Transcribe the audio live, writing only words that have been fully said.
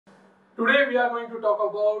Today we are going to talk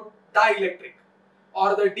about dielectric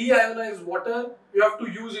or the de-ionized water you have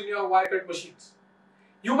to use in your wire cut machines.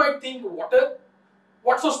 You might think, water?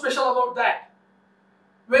 What's so special about that?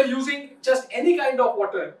 Well, using just any kind of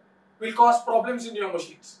water will cause problems in your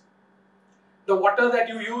machines. The water that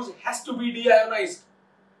you use has to be de-ionized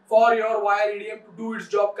for your wire EDM to do its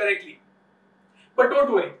job correctly. But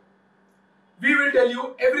don't worry, we will tell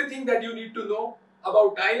you everything that you need to know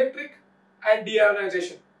about dielectric and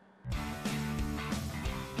de-ionization.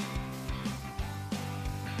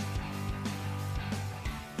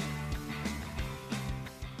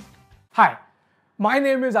 Hi, my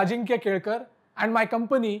name is Ajinkya Kelkar and my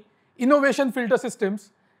company Innovation Filter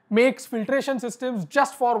Systems makes filtration systems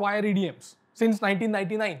just for wire EDMs since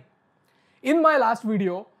 1999. In my last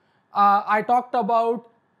video, I talked about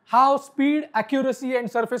how speed, accuracy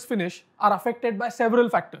and surface finish are affected by several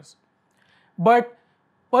factors. But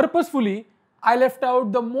purposefully, I left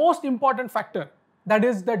out the most important factor, that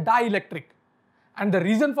is the dielectric. And the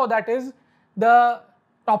reason for that is the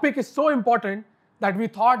topic is so important that we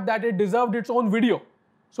thought that it deserved its own video.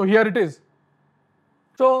 So here it is.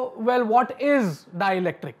 So, well, what is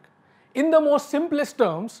dielectric? In the most simplest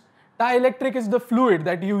terms, dielectric is the fluid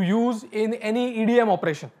that you use in any EDM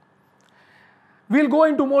operation. We'll go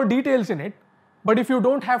into more details in it, but if you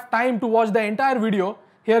don't have time to watch the entire video,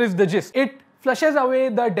 here is the gist. It flushes away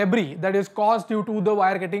the debris that is caused due to the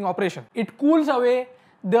wire cutting operation. It cools away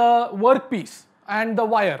the workpiece and the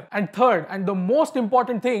wire. And third, and the most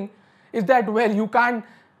important thing, is that, well, you can't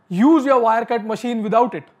use your wire cut machine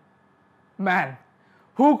without it. Man,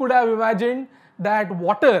 who could have imagined that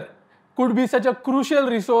water could be such a crucial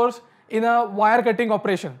resource in a wire cutting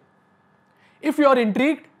operation? If you are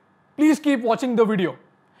intrigued, please keep watching the video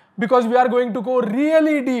because we are going to go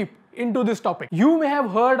really deep into this topic. You may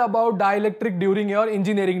have heard about dielectric during your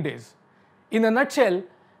engineering days. In a nutshell,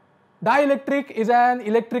 dielectric is an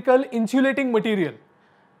electrical insulating material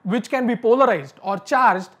which can be polarized or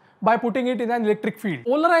charged by putting it in an electric field.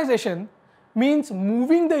 Polarization means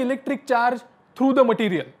moving the electric charge through the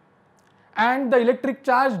material, and the electric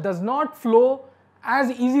charge does not flow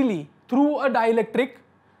as easily through a dielectric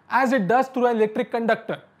as it does through an electric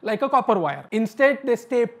conductor like a copper wire. Instead, they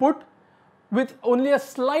stay put with only a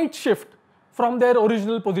slight shift from their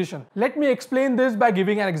original position. Let me explain this by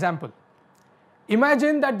giving an example.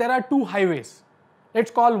 Imagine that there are two highways.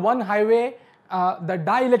 Let's call one highway the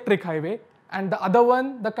dielectric highway and the other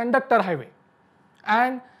one the conductor highway.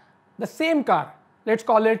 And the same car, let's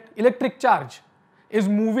call it electric charge, is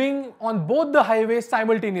moving on both the highways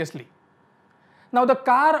simultaneously. Now the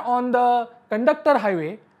car on the conductor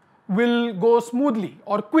highway will go smoothly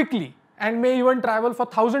or quickly and may even travel for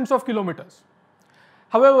thousands of kilometers.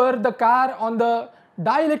 However, the car on the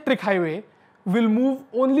dielectric highway will move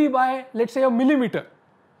only by, let's say, a millimeter.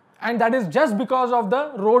 And that is just because of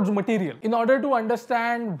the road's material. In order to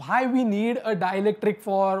understand why we need a dielectric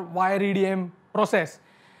for wire EDM process,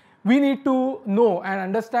 we need to know and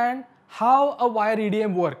understand how a wire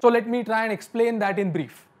EDM works. So let me try and explain that in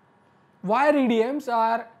brief. Wire EDMs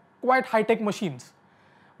are quite high-tech machines,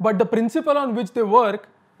 but the principle on which they work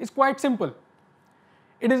is quite simple.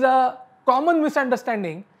 It is a common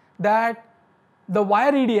misunderstanding that the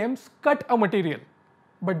wire EDMs cut a material,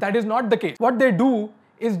 but that is not the case. What they do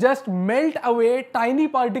is just melt away tiny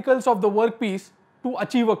particles of the workpiece to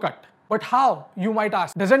achieve a cut. But how, you might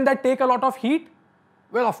ask? Doesn't that take a lot of heat?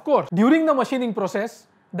 Well, of course. During the machining process,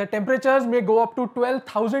 the temperatures may go up to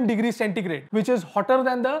 12,000 degrees centigrade, which is hotter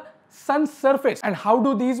than the sun's surface. And how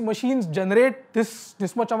do these machines generate this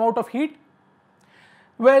much amount of heat?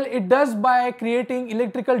 Well, it does by creating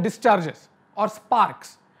electrical discharges or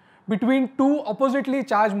sparks between two oppositely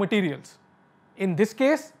charged materials. In this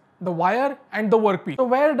case, the wire and the workpiece. So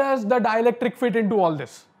where does the dielectric fit into all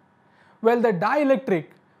this? Well, the dielectric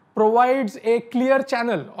provides a clear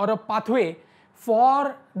channel or a pathway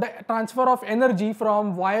for the transfer of energy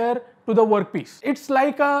from wire to the workpiece. It's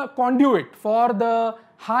like a conduit for the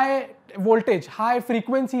high voltage, high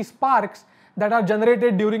frequency sparks that are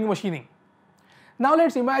generated during machining. Now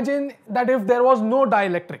let's imagine that if there was no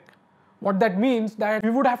dielectric, what that means that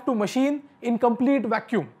we would have to machine in complete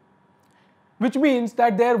vacuum, which means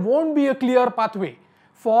that there won't be a clear pathway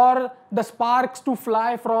for the sparks to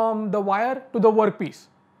fly from the wire to the workpiece.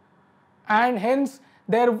 And hence,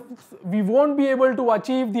 we won't be able to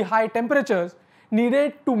achieve the high temperatures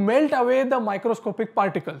needed to melt away the microscopic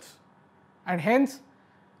particles. And hence,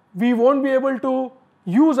 we won't be able to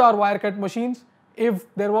use our wire cut machines if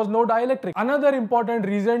there was no dielectric. Another important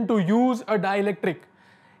reason to use a dielectric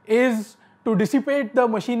is to dissipate the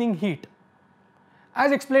machining heat.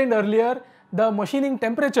 As explained earlier, the machining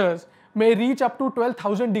temperatures may reach up to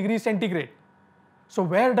 12,000 degrees centigrade. So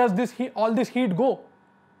where does all this heat go?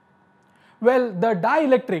 Well, the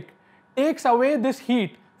dielectric takes away this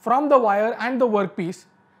heat from the wire and the workpiece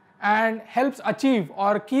and helps achieve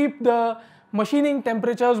or keep the machining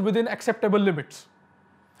temperatures within acceptable limits.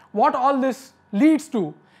 What all this leads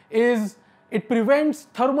to is it prevents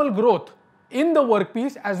thermal growth in the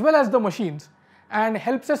workpiece as well as the machines and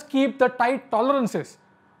helps us keep the tight tolerances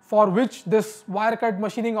for which this wire cut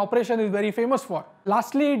machining operation is very famous for.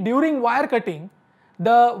 Lastly, during wire cutting,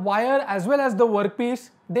 the wire as well as the workpiece,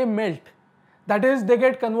 they melt. That is, they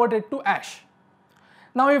get converted to ash.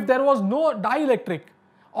 Now if there was no dielectric,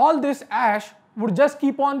 all this ash would just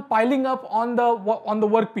keep on piling up on the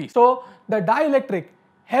workpiece. So the dielectric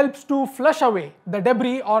helps to flush away the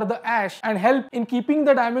debris or the ash and help in keeping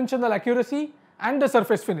the dimensional accuracy and the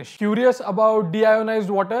surface finish. Curious about de-ionized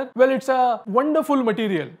water? Well, it's a wonderful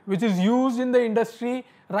material which is used in the industry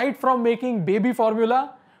right from making baby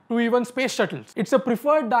formula to even space shuttles. It's a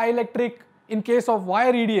preferred dielectric in case of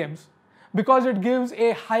wire EDMs because it gives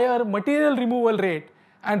a higher material removal rate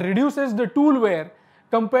and reduces the tool wear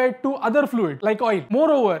compared to other fluids like oil.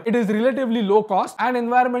 Moreover, it is relatively low cost and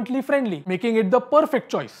environmentally friendly, making it the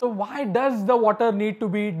perfect choice. So why does the water need to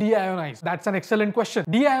be de-ionized? That's an excellent question.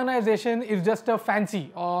 De-ionization is just a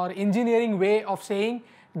fancy or engineering way of saying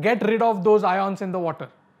get rid of those ions in the water.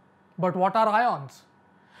 But what are ions?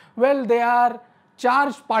 Well, they are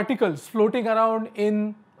charged particles floating around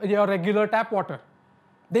in your regular tap water.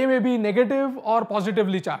 They may be negative or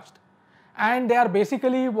positively charged, and they are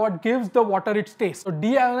basically what gives the water its taste. So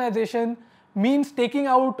de-ionization means taking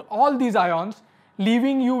out all these ions,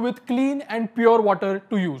 leaving you with clean and pure water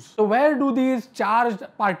to use. So where do these charged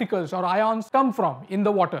particles or ions come from in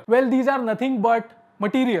the water? Well, these are nothing but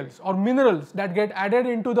materials or minerals that get added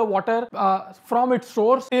into the water from its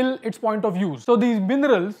source till its point of use. So these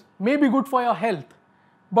minerals may be good for your health,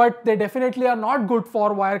 but they definitely are not good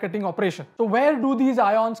for wire cutting operation. So where do these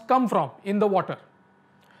ions come from in the water?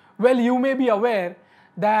 Well, you may be aware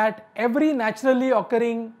that every naturally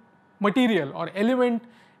occurring material or element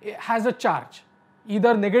has a charge,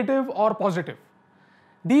 either negative or positive.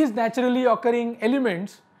 These naturally occurring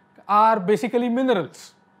elements are basically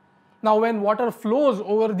minerals. Now, when water flows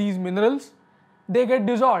over these minerals, they get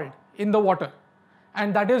dissolved in the water,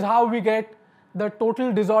 and that is how we get the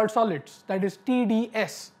total dissolved solids, that is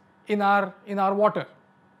TDS, in our water.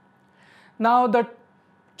 Now, the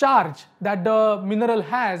charge that the mineral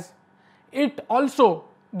has, it also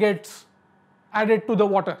gets added to the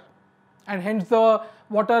water, and hence the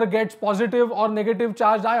water gets positive or negative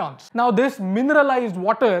charged ions. Now, this mineralized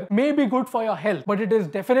water may be good for your health, but it is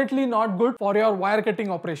definitely not good for your wire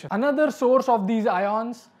cutting operation. Another source of these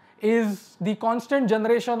ions is the constant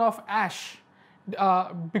generation of ash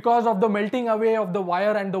because of the melting away of the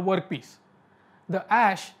wire and the workpiece. The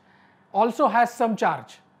ash also has some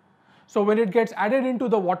charge. So when it gets added into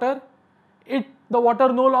the water, the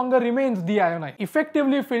water no longer remains de-ionized.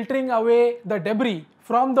 Effectively filtering away the debris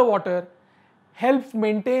from the water helps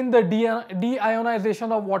maintain the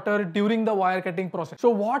de-ionization of water during the wire cutting process. So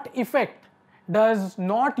what effect does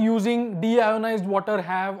not using de-ionized water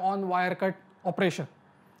have on wire cut operation?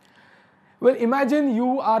 Well, imagine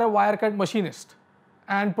you are a wire cut machinist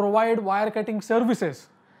and provide wire cutting services,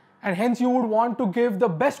 and hence you would want to give the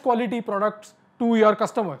best quality products to your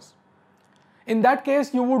customers. In that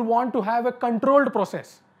case, you would want to have a controlled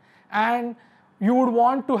process, and you would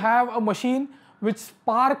want to have a machine which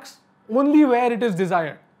sparks only where it is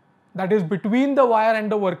desired, that is between the wire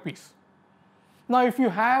and the workpiece. Now, if you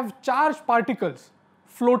have charged particles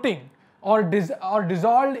floating or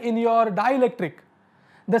dissolved in your dielectric,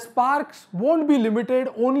 the sparks won't be limited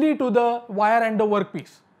only to the wire and the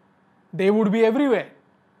workpiece. They would be everywhere,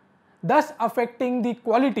 thus affecting the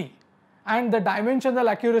quality and the dimensional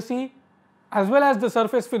accuracy as well as the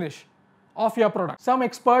surface finish of your product. Some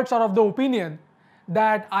experts are of the opinion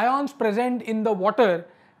that ions present in the water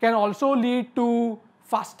can also lead to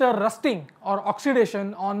faster rusting or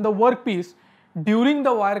oxidation on the workpiece during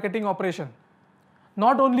the wire cutting operation.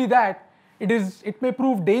 Not only that, it may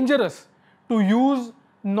prove dangerous to use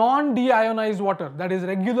non-de-ionized water, that is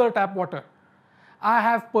regular tap water. I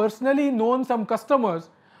have personally known some customers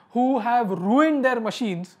who have ruined their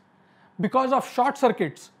machines because of short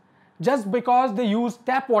circuits just because they use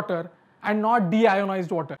tap water and not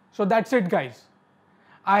de-ionized water. So that's it, guys.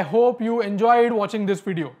 I hope you enjoyed watching this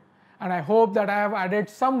video, and I hope that I have added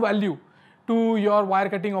some value to your wire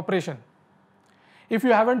cutting operation. If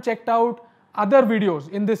you haven't checked out other videos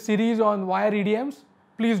in this series on wire EDMs,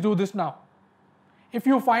 please do this now. If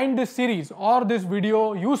you find this series or this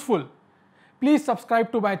video useful, please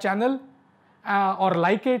subscribe to my channel or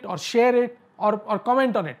like it or share it or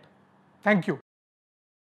comment on it. Thank you.